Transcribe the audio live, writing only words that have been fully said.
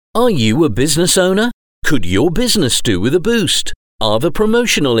Are you a business owner? Could your business do with a boost? Are the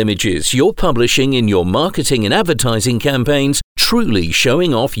promotional images you're publishing in your marketing and advertising campaigns truly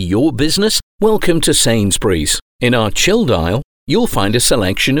showing off your business? Welcome to Sainsbury's. In our chilled aisle, you'll find a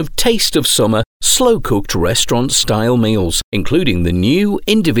selection of taste of summer, slow-cooked restaurant-style meals, including the new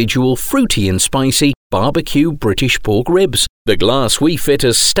individual fruity and spicy barbecue British pork ribs. The glass we fit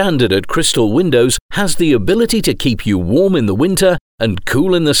as standard at Crystal Windows has the ability to keep you warm in the winter and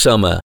cool in the summer.